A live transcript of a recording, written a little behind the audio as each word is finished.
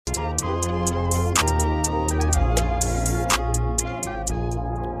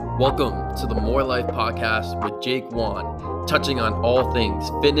Welcome to the More Life Podcast with Jake Wan, touching on all things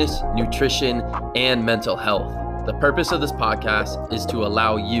fitness, nutrition, and mental health. The purpose of this podcast is to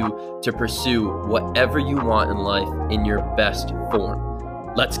allow you to pursue whatever you want in life in your best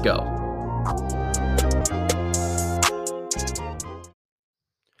form. Let's go.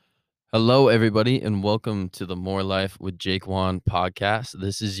 Hello, everybody, and welcome to the More Life with Jake Wan podcast.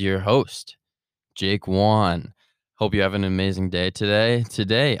 This is your host, Jake Wan. Hope you have an amazing day today.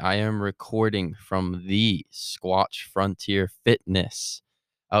 Today, I am recording from the Squatch Frontier Fitness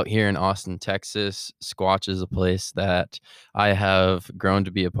out here in Austin, Texas. Squatch is a place that I have grown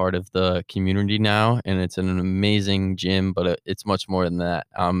to be a part of the community now, and it's an amazing gym, but it's much more than that.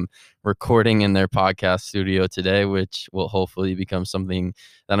 I'm recording in their podcast studio today, which will hopefully become something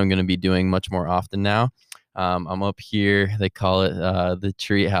that I'm going to be doing much more often now. I'm up here. They call it the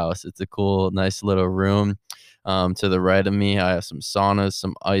Tree House. It's a cool, nice little room. To the right of me, I have some saunas,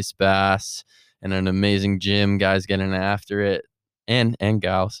 some ice baths, and an amazing gym. Guys getting after it, and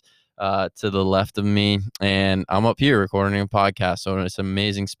gals. To the left of me, and I'm up here recording a podcast. So it's an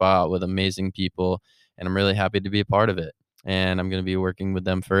amazing spot with amazing people, and I'm really happy to be a part of it. And I'm going to be working with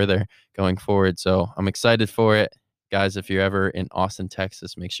them further going forward. So I'm excited for it. Guys, if you're ever in Austin,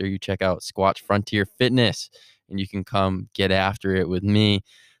 Texas, make sure you check out Squatch Frontier Fitness, and you can come get after it with me.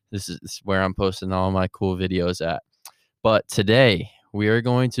 This is where I'm posting all my cool videos at. But today, we are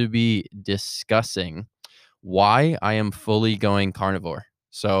going to be discussing why I am fully going carnivore.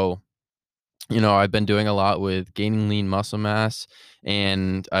 So, I've been doing a lot with gaining lean muscle mass,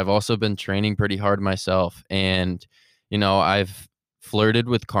 and I've also been training pretty hard myself. And, I've flirted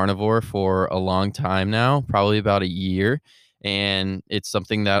with carnivore for a long time now, probably about a year. And it's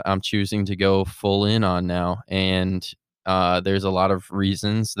something that I'm choosing to go full in on now. And there's a lot of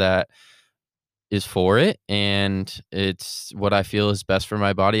reasons that is for it, and it's what I feel is best for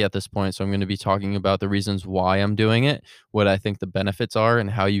my body at this point. So I'm going to be talking about the reasons why I'm doing it, what I think the benefits are,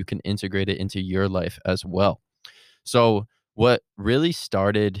 and how you can integrate it into your life as well. So what really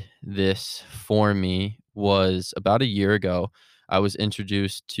started this for me was about a year ago. I was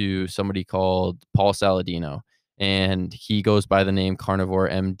introduced to somebody called Paul Saladino, and he goes by the name Carnivore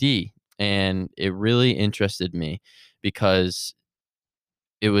MD. And it really interested me because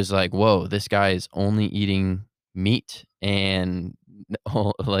it was like, whoa, this guy is only eating meat and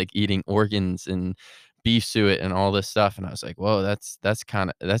like eating organs and beef suet and all this stuff. And I was like, whoa,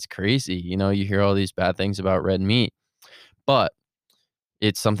 that's crazy. You hear all these bad things about red meat, but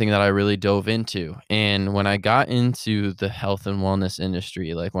it's something that I really dove into. And when I got into the health and wellness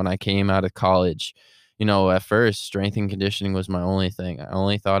industry, like when I came out of college, at first strength and conditioning was my only thing. I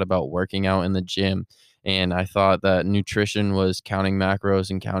only thought about working out in the gym. And I thought that nutrition was counting macros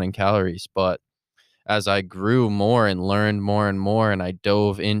and counting calories. But as I grew more and learned more and more, and I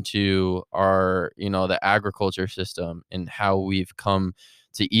dove into the agriculture system and how we've come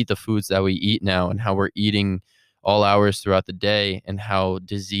to eat the foods that we eat now, and how we're eating all hours throughout the day, and how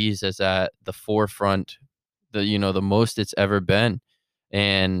disease is at the forefront, the most it's ever been.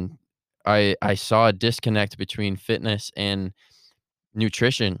 And I saw a disconnect between fitness and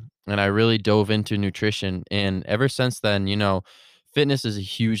nutrition, and I really dove into nutrition. And ever since then, fitness is a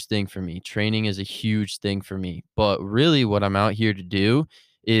huge thing for me. Training is a huge thing for me. But really what I'm out here to do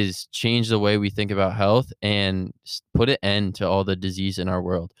is change the way we think about health and put an end to all the disease in our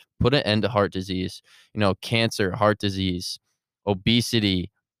world. Put an end to heart disease, cancer, heart disease,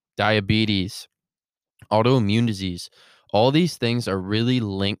 obesity, diabetes, autoimmune disease. All these things are really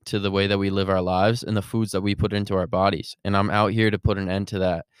linked to the way that we live our lives and the foods that we put into our bodies. And I'm out here to put an end to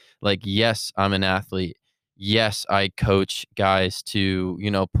that. Like, yes, I'm an athlete. Yes, I coach guys to,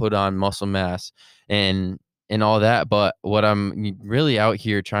 put on muscle mass and all that. But what I'm really out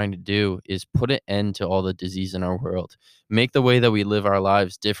here trying to do is put an end to all the disease in our world. Make the way that we live our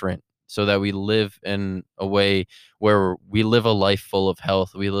lives different, so that we live in a way where we live a life full of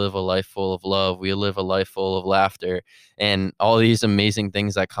health, we live a life full of love, we live a life full of laughter, and all these amazing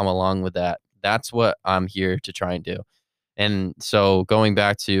things that come along with that. That's what I'm here to try and do. And so going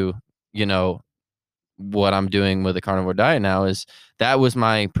back to, what I'm doing with the carnivore diet now is that was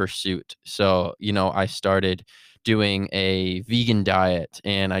my pursuit. So, I started doing a vegan diet,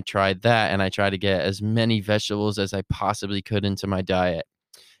 and I tried that, and I tried to get as many vegetables as I possibly could into my diet.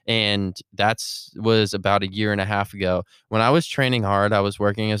 And that's was about a year and a half ago. When I was training hard, I was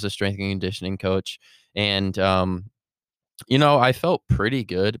working as a strength and conditioning coach. And I felt pretty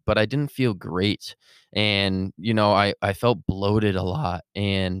good, but I didn't feel great. And I felt bloated a lot.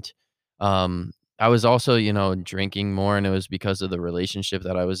 And I was also, drinking more, and it was because of the relationship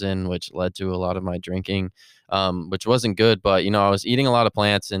that I was in, which led to a lot of my drinking, which wasn't good. But, I was eating a lot of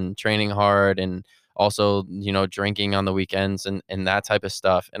plants and training hard and also, drinking on the weekends and that type of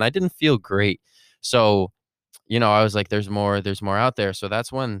stuff. And I didn't feel great. So, I was like, there's more out there. So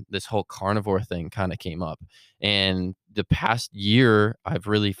that's when this whole carnivore thing kind of came up. And the past year, I've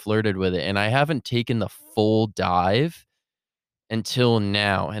really flirted with it and I haven't taken the full dive until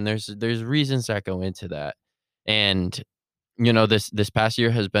now, and there's reasons that go into that. And, this past year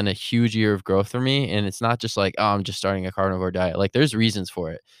has been a huge year of growth for me, and it's not just like, "Oh, I'm just starting a carnivore diet." Like, there's reasons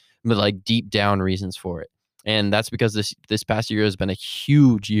for it, but, like, deep down reasons for it. And that's because this past year has been a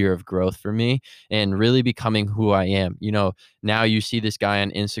huge year of growth for me and really becoming who I am. Now you see this guy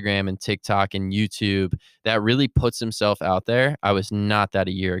on Instagram and TikTok and YouTube that really puts himself out there. I was not that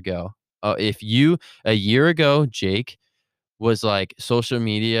a year ago. If you a year ago, Jake, was like social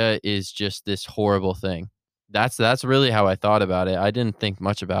media is just this horrible thing. That's really how I thought about it. I didn't think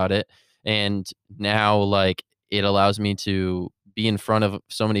much about it. And now like it allows me to be in front of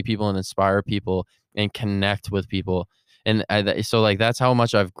so many people and inspire people and connect with people. And so like that's how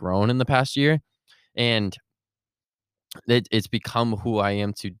much I've grown in the past year. And it's become who I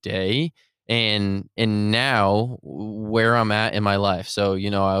am today and now where I'm at in my life. So,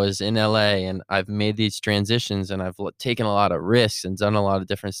 I was in LA and I've made these transitions and I've taken a lot of risks and done a lot of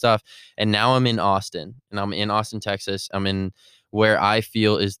different stuff. And now I'm in Austin and I'm in Austin, Texas. I'm in where I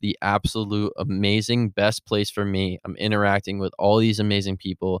feel is the absolute amazing best place for me. I'm interacting with all these amazing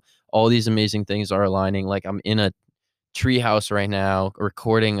people. All these amazing things are aligning. Like I'm in a treehouse right now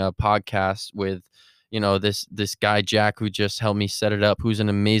recording a podcast with this guy Jack who just helped me set it up, who's an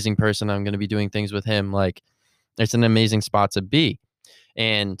amazing person. I'm going to be doing things with him. Like it's an amazing spot to be.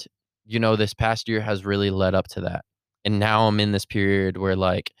 And this past year has really led up to that. And now I'm in this period where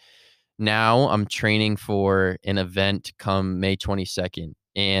like now I'm training for an event come May 22nd.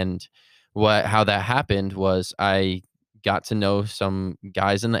 And how that happened was I got to know some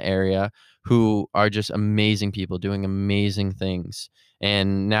guys in the area who are just amazing people doing amazing things.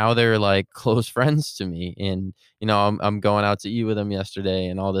 And now they're like close friends to me. And, I'm going out to eat with them yesterday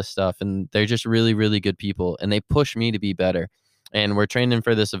and all this stuff. And they're just really, really good people. And they push me to be better. And we're training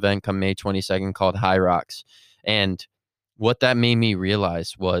for this event come May 22nd called High Rocks. And what that made me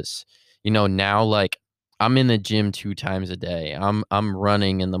realize was, now like I'm in the gym 2 times a day. I'm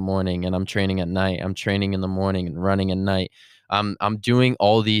running in the morning and I'm training at night. I'm training in the morning and running at night. I'm doing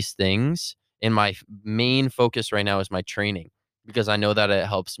all these things and my main focus right now is my training because I know that it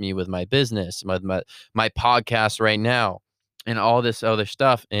helps me with my business, my podcast right now and all this other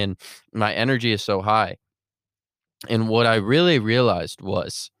stuff and my energy is so high. And what I really realized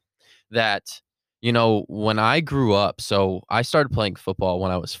was that, when I grew up, so I started playing football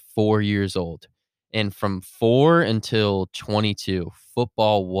when I was 4 years old. And from 4 until 22,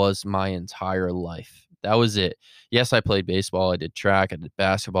 football was my entire life. That was it. Yes, I played baseball, I did track, I did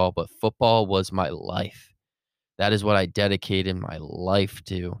basketball, but football was my life. That is what I dedicated my life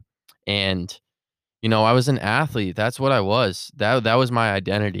to. And, I was an athlete. That's what I was. That was my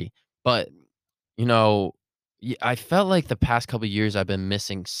identity. But you know, I felt like the past couple years I've been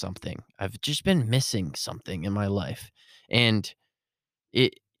missing something. I've just been missing something in my life. And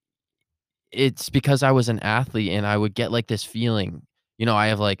it it's because I was an athlete and I would get like this feeling. I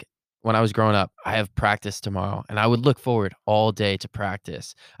have like when I was growing up, I have practice tomorrow and I would look forward all day to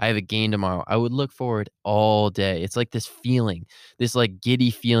practice. I have a game tomorrow. I would look forward all day. It's like this feeling, this like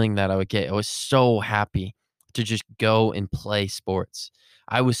giddy feeling that I would get. I was so happy to just go and play sports.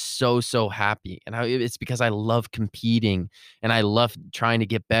 I was so happy. And it's because I love competing and I love trying to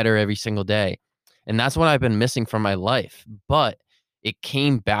get better every single day. And that's what I've been missing from my life. But it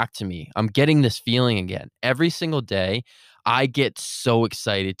came back to me. I'm getting this feeling again. Every single day, I get so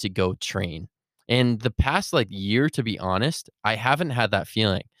excited to go train. And the past like year, to be honest, I haven't had that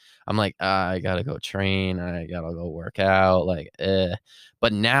feeling. I'm like, I gotta go train. I gotta go work out. Like, eh.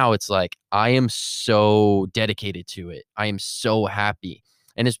 But now it's like I am so dedicated to it. I am so happy.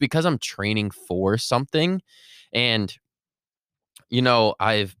 And it's because I'm training for something. And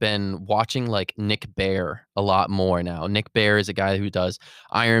I've been watching like Nick Bear a lot more now. Nick Bear is a guy who does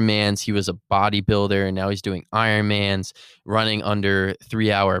Ironmans. He was a bodybuilder and now he's doing Ironmans, running under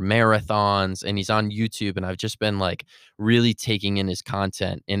 3-hour marathons, and he's on YouTube. And I've just been like really taking in his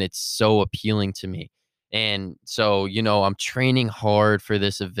content, and it's so appealing to me. And so, I'm training hard for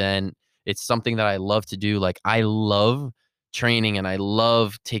this event. It's something that I love to do. Like, I love training and I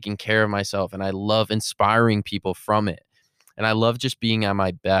love taking care of myself and I love inspiring people from it. And I love just being at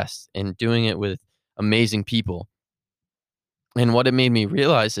my best and doing it with amazing people. And what it made me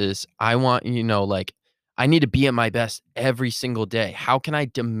realize is I want, like, I need to be at my best every single day. How can I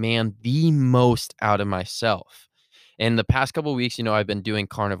demand the most out of myself? And the past couple of weeks, I've been doing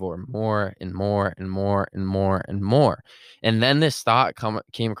carnivore more and more and more and more and more. And then this thought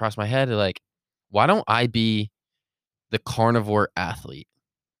came across my head like, why don't I be the carnivore athlete?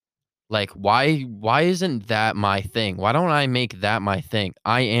 Like, why isn't that my thing? Why don't I make that my thing?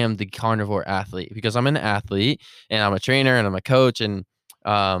 I am the carnivore athlete because I'm an athlete and I'm a trainer and I'm a coach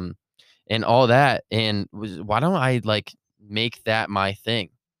um and all that. And why don't I like make that my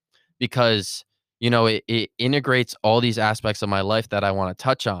thing? Because it integrates all these aspects of my life that I want to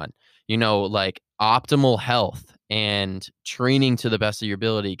touch on. Like optimal health and training to the best of your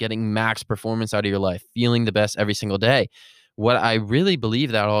ability, getting max performance out of your life, feeling the best every single day. What I really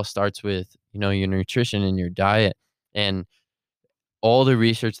believe that all starts with, your nutrition and your diet and all the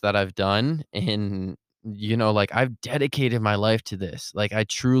research that I've done and like I've dedicated my life to this. Like I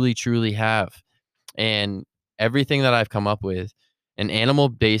truly, truly have. And everything that I've come up with, an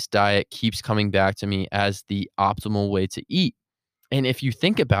animal-based diet keeps coming back to me as the optimal way to eat. And if you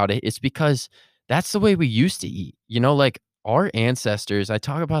think about it, it's because that's the way we used to eat. Like our ancestors, I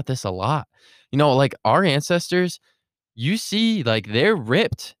talk about this a lot. Like our ancestors, you see, like, they're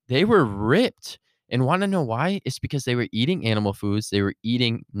ripped. They were ripped. And wanna know why? It's because they were eating animal foods. They were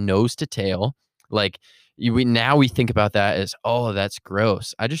eating nose to tail. Like, we think about that as, "Oh, that's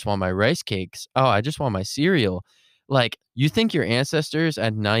gross. I just want my rice cakes. Oh, I just want my cereal." Like, you think your ancestors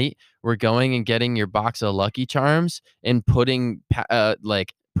at night were going and getting your box of Lucky Charms and putting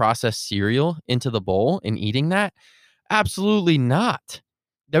like, processed cereal into the bowl and eating that? Absolutely not.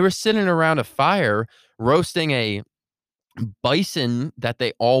 They were sitting around a fire roasting a bison that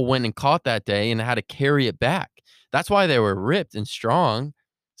they all went and caught that day and had to carry it back. That's why they were ripped and strong.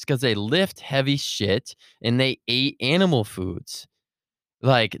 It's because they lift heavy shit and they ate animal foods.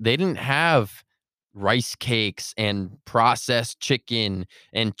 Like they didn't have rice cakes and processed chicken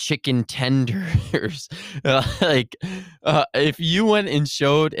and chicken tenders. like if you went and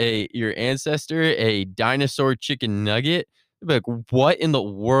showed a your ancestor a dinosaur chicken nugget, they'd be like, what in the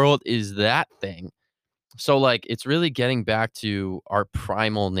world is that thing? So, like, it's really getting back to our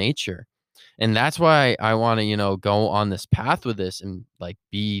primal nature. And that's why I wanna, go on this path with this and, like,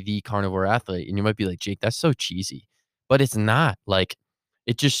 be the carnivore athlete. And you might be like, "Jake, that's so cheesy." But it's not. Like,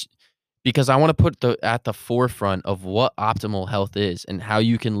 it just because I wanna put the at the forefront of what optimal health is and how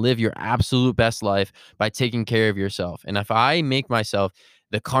you can live your absolute best life by taking care of yourself. And if I make myself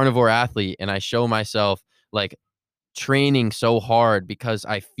the carnivore athlete and I show myself, like, training so hard because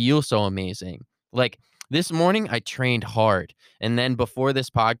I feel so amazing. Like this morning, I trained hard. And then before this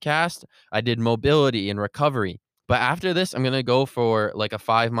podcast, I did mobility and recovery. But after this, I'm going to go for like a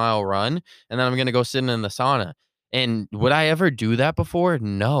 5 mile run and then I'm going to go sit in the sauna. And would I ever do that before?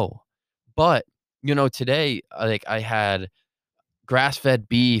 No. But, today, like I had grass fed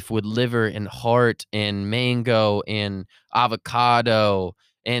beef with liver and heart and mango and avocado.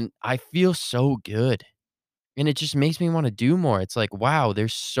 And I feel so good. And it just makes me wanna do more. It's like, wow,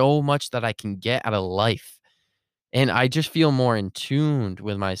 there's so much that I can get out of life. And I just feel more in tuned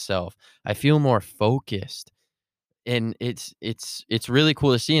with myself. I feel more focused. And it's really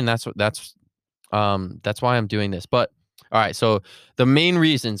cool to see, and that's why I'm doing this. But all right, so the main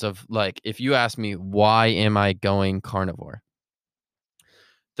reasons of like, if you ask me why am I going carnivore?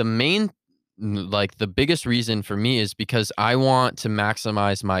 The main like, the biggest reason for me is because I want to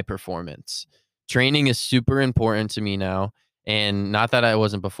maximize my performance. Training is super important to me now, and not that I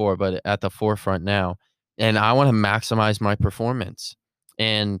wasn't before, but at the forefront now, and I wanna maximize my performance,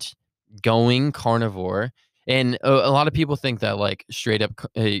 and going carnivore and a lot of people think that, like, straight up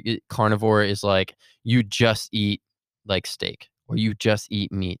carnivore is, like, you just eat, like, steak or you just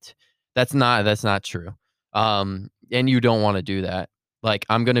eat meat. That's not true, and you don't wanna do that. Like,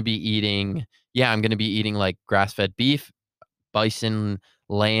 I'm gonna be eating, like, grass-fed beef, bison,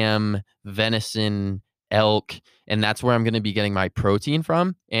 lamb, venison, elk, and that's where I'm gonna be getting my protein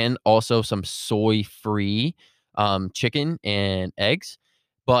from, and also some soy-free, chicken and eggs.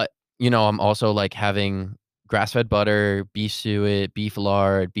 But, I'm also, like, having grass-fed butter, beef suet, beef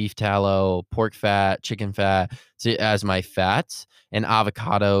lard, beef tallow, pork fat, chicken fat as my fats, and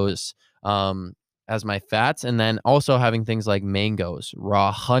avocados, as my fats, and then also having things like mangoes,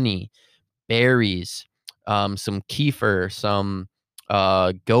 raw honey, berries, some kefir, some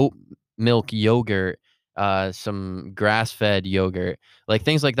goat milk yogurt, some grass fed yogurt, like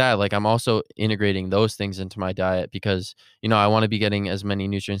things like that. Like I'm also integrating those things into my diet because, I want to be getting as many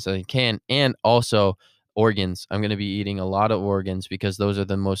nutrients as I can. And also organs. I'm going to be eating a lot of organs because those are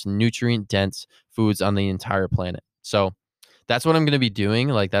the most nutrient dense foods on the entire planet. So, that's what I'm gonna be doing,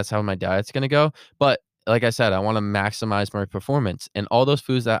 like, that's how my diet's gonna go, but like I said, I wanna maximize my performance, and all those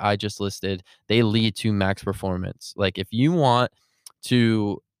foods that I just listed, they lead to max performance. Like, if you want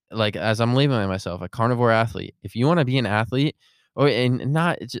to like, as I'm labeling myself, a carnivore athlete, if you wanna be an athlete, or and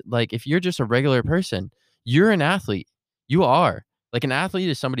not j like, if you're just a regular person, you're an athlete. You are. Like, an athlete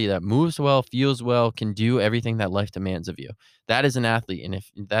is somebody that moves well, feels well, can do everything that life demands of you. That is an athlete, and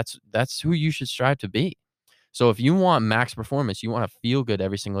if that's who you should strive to be. So if you want max performance, you wanna feel good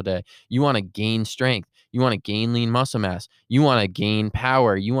every single day, you wanna gain strength, you wanna gain lean muscle mass, you wanna gain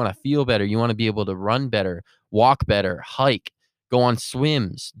power, you wanna feel better, you wanna be able to run better, walk better, hike, go on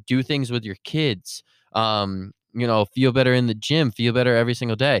swims, do things with your kids, feel better in the gym, feel better every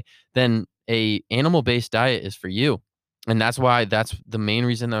single day, then a animal-based diet is for you. And that's the main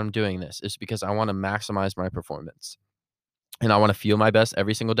reason that I'm doing this, is because I wanna maximize my performance and I wanna feel my best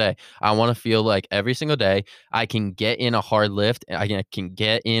every single day. I wanna feel like every single day I can get in a hard lift, I can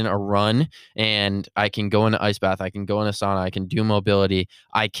get in a run, and I can go in an ice bath, I can go in a sauna, I can do mobility,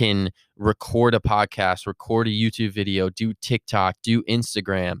 I can record a podcast, record a YouTube video, do TikTok, do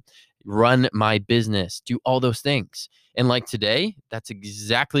Instagram, run my business, do all those things. And like today, that's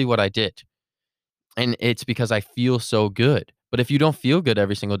exactly what I did. And it's because I feel so good. But if you don't feel good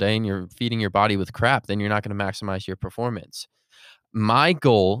every single day and you're feeding your body with crap, then you're not gonna maximize your performance. My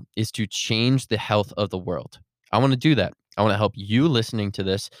goal is to change the health of the world. I wanna do that. I wanna help you listening to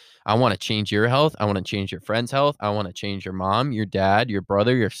this. I wanna change your health. I wanna change your friend's health. I wanna change your mom, your dad, your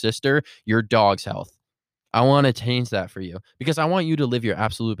brother, your sister, your dog's health. I wanna change that for you because I want you to live your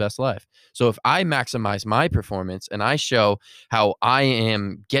absolute best life. So if I maximize my performance and I show how I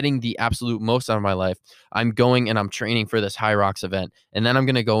am getting the absolute most out of my life, I'm going and I'm training for this High Rocks event, and then I'm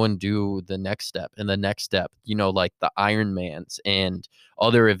gonna go and do the next step and the next step, like the Ironmans and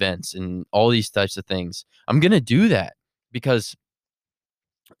other events and all these types of things. I'm gonna do that because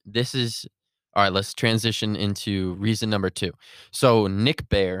this is all right, let's transition into reason number 2. So, Nick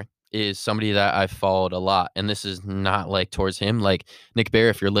Bare is somebody that I've followed a lot, and this is not, like, towards him, like, Nick Bare,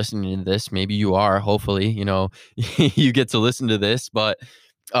 if you're listening to this, maybe you are, hopefully, you get to listen to this, but,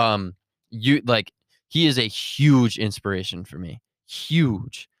 um, you like, he is a huge inspiration for me,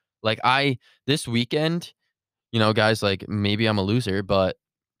 huge. Like, I this weekend, guys, like, maybe I'm a loser, but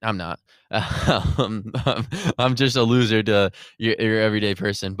I'm not. I'm just a loser to your everyday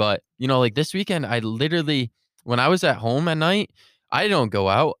person. But, like this weekend, I literally, when I was at home at night, I don't go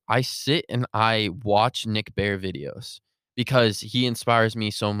out. I sit and I watch Nick Bare videos because he inspires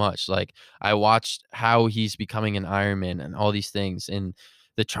me so much. Like, I watched how he's becoming an Ironman and all these things and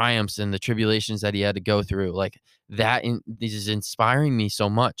the triumphs and the tribulations that he had to go through. Like, this is inspiring me so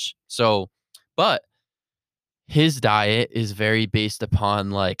much. So, but his diet is very based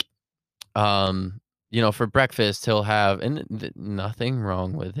upon, like, for breakfast, he'll have, and nothing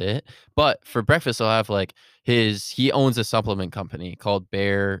wrong with it, but for breakfast, he'll have, like, he owns a supplement company called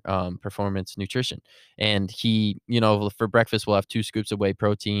Bear, Performance Nutrition, and he, for breakfast, will have 2 scoops of whey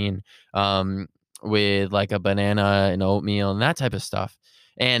protein, um, with, like, a banana and oatmeal and that type of stuff,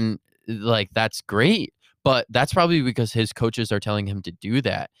 and, like, that's great, but that's probably because his coaches are telling him to do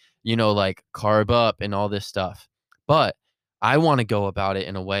that, like, carb up and all this stuff, but I wanna go about it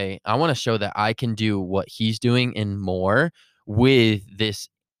in a way, I wanna show that I can do what he's doing and more with this,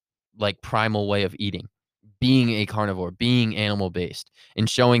 like, primal way of eating, being a carnivore, being animal based, and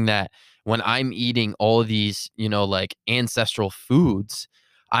showing that when I'm eating all of these, like, ancestral foods,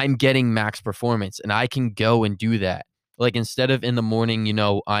 I'm getting max performance, and I can go and do that. Like, instead of in the morning,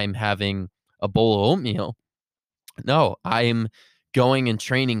 I'm having a bowl of oatmeal, no, I'm going and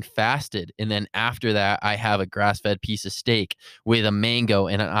training fasted, and then after that, I have a grass-fed piece of steak with a mango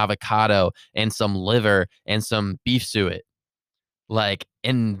and an avocado and some liver and some beef suet. Like,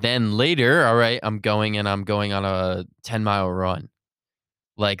 and then later, all right, I'm going on a 10-mile run.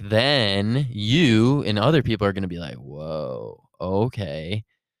 Like, then you and other people are gonna be like, "Whoa, okay,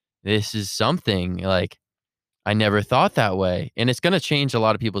 this is something." Like, I never thought that way, and it's gonna change a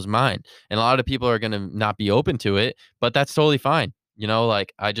lot of people's mind, and a lot of people are gonna not be open to it, but that's totally fine.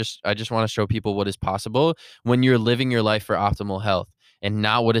 Like, I just wanna show people what is possible when you're living your life for optimal health and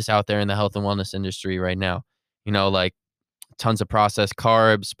not what is out there in the health and wellness industry right now. Like, tons of processed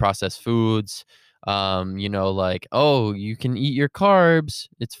carbs, processed foods, like, "Oh, you can eat your carbs,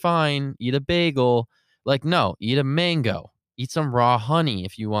 it's fine, eat a bagel." Like, no, eat a mango, eat some raw honey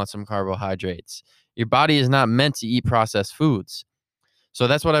if you want some carbohydrates. Your body is not meant to eat processed foods. So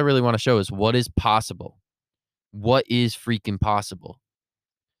that's what I really wanna show is what is possible. What is freaking possible?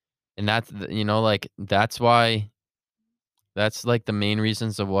 And that's why That's like the main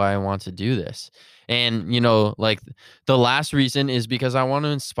reasons of why I want to do this. And, like the last reason is because I want to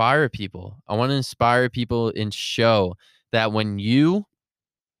inspire people. I want to inspire people and show that when you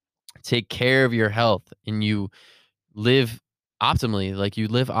take care of your health and you live optimally, like you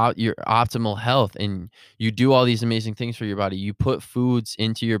live out your optimal health and you do all these amazing things for your body, you put foods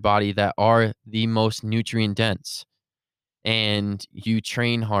into your body that are the most nutrient dense, and you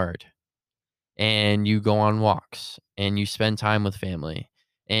train hard and you go on walks and you spend time with family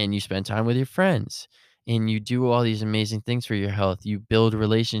and you spend time with your friends and you do all these amazing things for your health. You build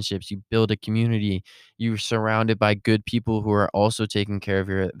relationships, you build a community, you're surrounded by good people who are also taking care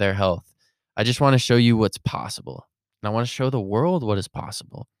of their health. I just want to show you what's possible. And I want to show the world what is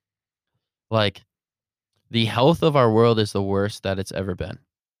possible. Like, the health of our world is the worst that it's ever been.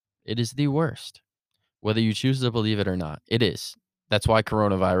 It is the worst. Whether you choose to believe it or not, it is. That's why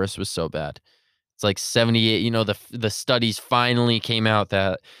coronavirus was so bad. It's like 78, the studies finally came out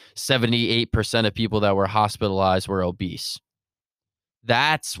that 78% of people that were hospitalized were obese.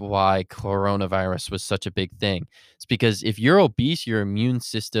 That's why coronavirus was such a big thing. It's because if you're obese, your immune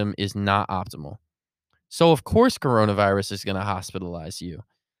system is not optimal. So of course coronavirus is going to hospitalize you.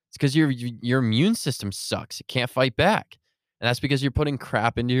 It's because your immune system sucks. It can't fight back. And that's because you're putting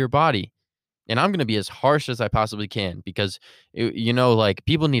crap into your body. And I'm going to be as harsh as I possibly can because like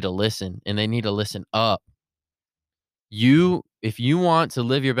people need to listen and they need to listen up. If you want to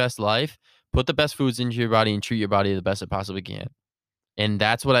live your best life, put the best foods into your body and treat your body the best it possibly can. And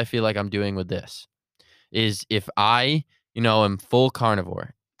that's what I feel like I'm doing with this. Is if I, am full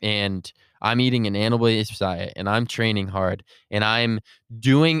carnivore and I'm eating an animal-based diet and I'm training hard and I'm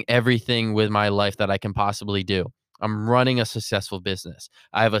doing everything with my life that I can possibly do. I'm running a successful business.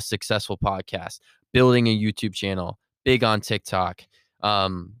 I have a successful podcast, building a YouTube channel, big on TikTok.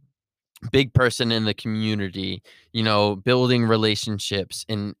 Big person in the community, building relationships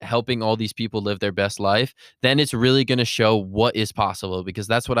and helping all these people live their best life, then it's really going to show what is possible because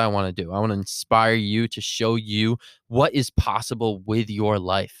that's what I want to do. I want to inspire you to show you what is possible with your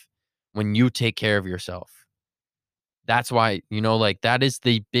life when you take care of yourself. That's why, like that is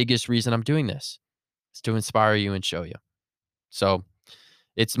the biggest reason I'm doing this. Is to inspire you and show you. So,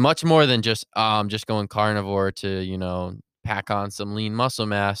 it's much more than just going carnivore to, pack on some lean muscle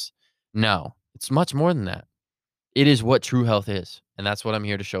mass. No, it's much more than that. It is what true health is, and that's what I'm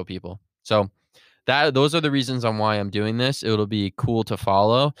here to show people. So, those are the reasons on why I'm doing this. It'll be cool to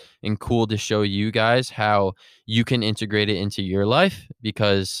follow and cool to show you guys how you can integrate it into your life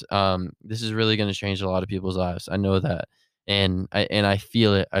because this is really going to change a lot of people's lives. I know that, and I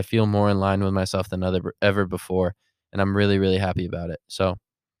feel it. I feel more in line with myself than ever before, and I'm really really happy about it. So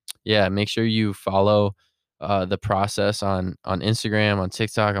yeah, make sure you follow the process on Instagram, on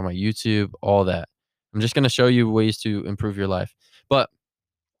TikTok, on my YouTube, all that. I'm just going to show you ways to improve your life. But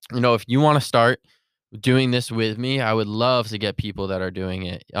if you want to start doing this with me, I would love to get people that are doing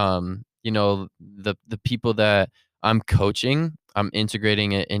it. The people that I'm coaching, I'm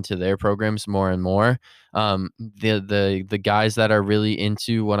integrating it into their programs more and more. The guys that are really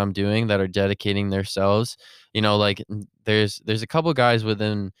into what I'm doing, that are dedicating themselves, like there's a couple guys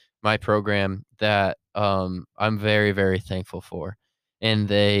within my program that I'm very very thankful for, and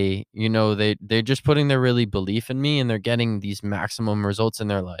they're just putting their really belief in me and they're getting these maximum results in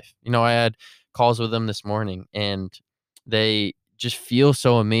their life. I had calls with them this morning and they just feel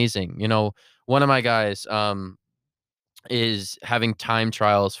so amazing. One of my guys is having time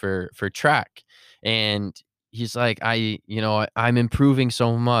trials for track, and he's like, I'm improving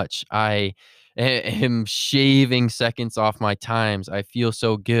so much. Am shaving seconds off my times. I feel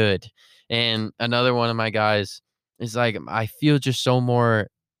so good. And another one of my guys is like, I feel just so more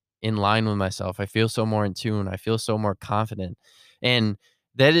in line with myself. I feel so more in tune. I feel so more confident. And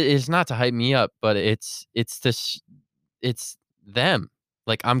that is not to hype me up, but it's them.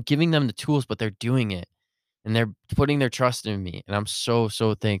 Like I'm giving them the tools, but they're doing it and they're putting their trust in me, and I'm so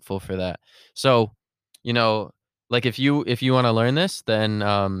so thankful for that. So, you know, like if you want to learn this, then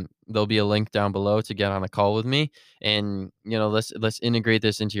there'll be a link down below to get on a call with me, and let's integrate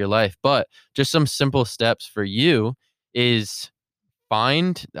this into your life. But just some simple steps for you is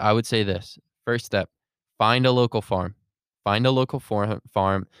I would say this first step: find a local farm. Find a local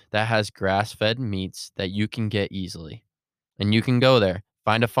farm that has grass fed meats that you can get easily, and you can go there.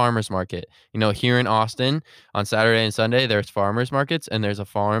 Find a farmer's market. Here in Austin on Saturday and Sunday, there's farmers markets, and there's a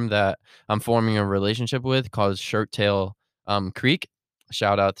farm that I'm forming a relationship with called Shirttail Creek.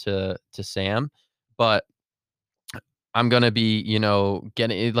 Shout out to Sam. But I'm gonna be,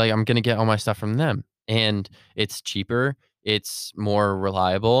 getting like I'm gonna get all my stuff from them, and it's cheaper, it's more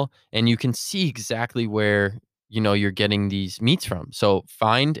reliable, and you can see exactly where you're getting these meats from. So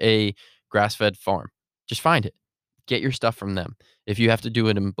find a grass-fed farm. Just find it. Get your stuff from them. If you have to do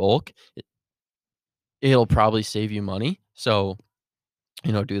it in bulk, it'll probably save you money. So,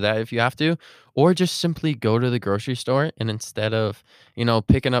 do that if you have to, or just simply go to the grocery store and instead of,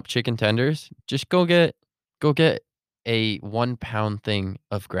 picking up chicken tenders, just go get a 1 pound thing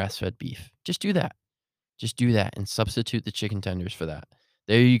of grass-fed beef. Just do that. Just do that and substitute the chicken tenders for that.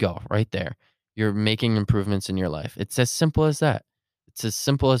 There you go, right there. You're making improvements in your life. It's as simple as that. It's as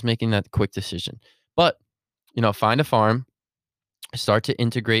simple as making that quick decision. But, find a farm, start to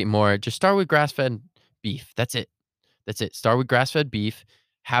integrate more. Just start with grass-fed beef. That's it. That's it. Start with grass-fed beef.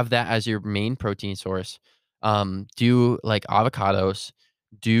 Have that as your main protein source. Do like avocados.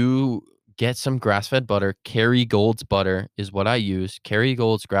 Do get some grass-fed butter. Kerrygold's butter is what I use.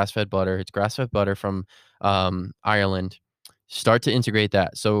 Kerrygold's grass-fed butter. It's grass-fed butter from Ireland. Start to integrate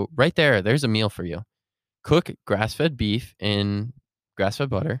that. So right there, there's a meal for you. Cook grass-fed beef in grass-fed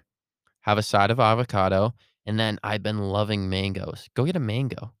butter. Have a side of avocado, and then I've been loving mangoes. Go get a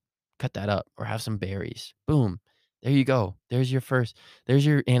mango, cut that up, or have some berries. Boom. There you go. There's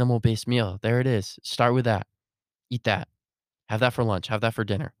your animal-based meal. There it is. Start with that. Eat that. Have that for lunch. Have that for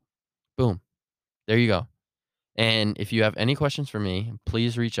dinner. Boom. There you go. And if you have any questions for me,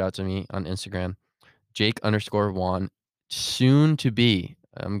 please reach out to me on Instagram, Jake_Juan. Soon to be.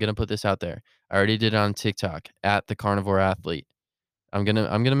 I'm gonna put this out there. I already did it on TikTok at the Carnivore Athlete. I'm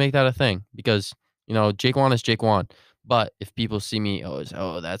gonna make that a thing because, Jake Wan is Jake Wan. But if people see me,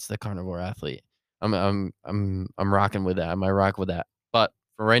 that's the Carnivore Athlete. I'm rocking with that. I might rock with that. But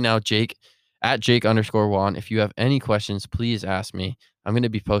for right now, Jake at Jake_Wan. If you have any questions, please ask me. I'm gonna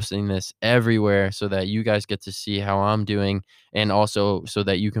be posting this everywhere so that you guys get to see how I'm doing and also so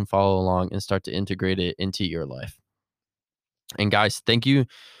that you can follow along and start to integrate it into your life. And guys, thank you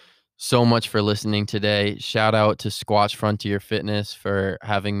so much for listening today. Shout out to Squatch Frontier Fitness for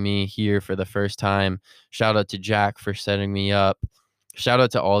having me here for the first time. Shout out to Jack for setting me up. Shout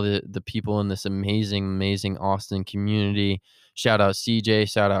out to all the people in this amazing Austin community. Shout out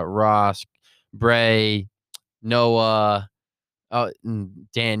CJ, shout out Ross, Bray, Noah,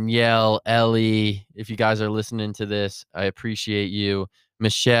 Danielle, Ellie. If you guys are listening to this, I appreciate you.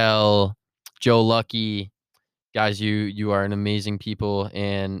 Michelle, Joe Lucky, guys, you are an amazing people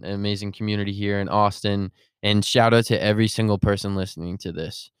and an amazing community here in Austin. And shout out to every single person listening to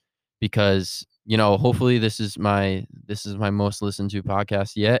this because, hopefully this is my most listened to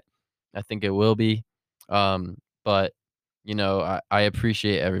podcast yet. I think it will be. But I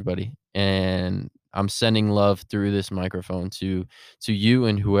appreciate everybody and I'm sending love through this microphone to you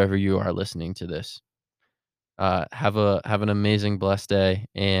and whoever you are listening to this. Have an amazing blessed day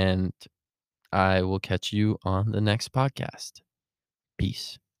and I will catch you on the next podcast.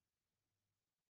 Peace.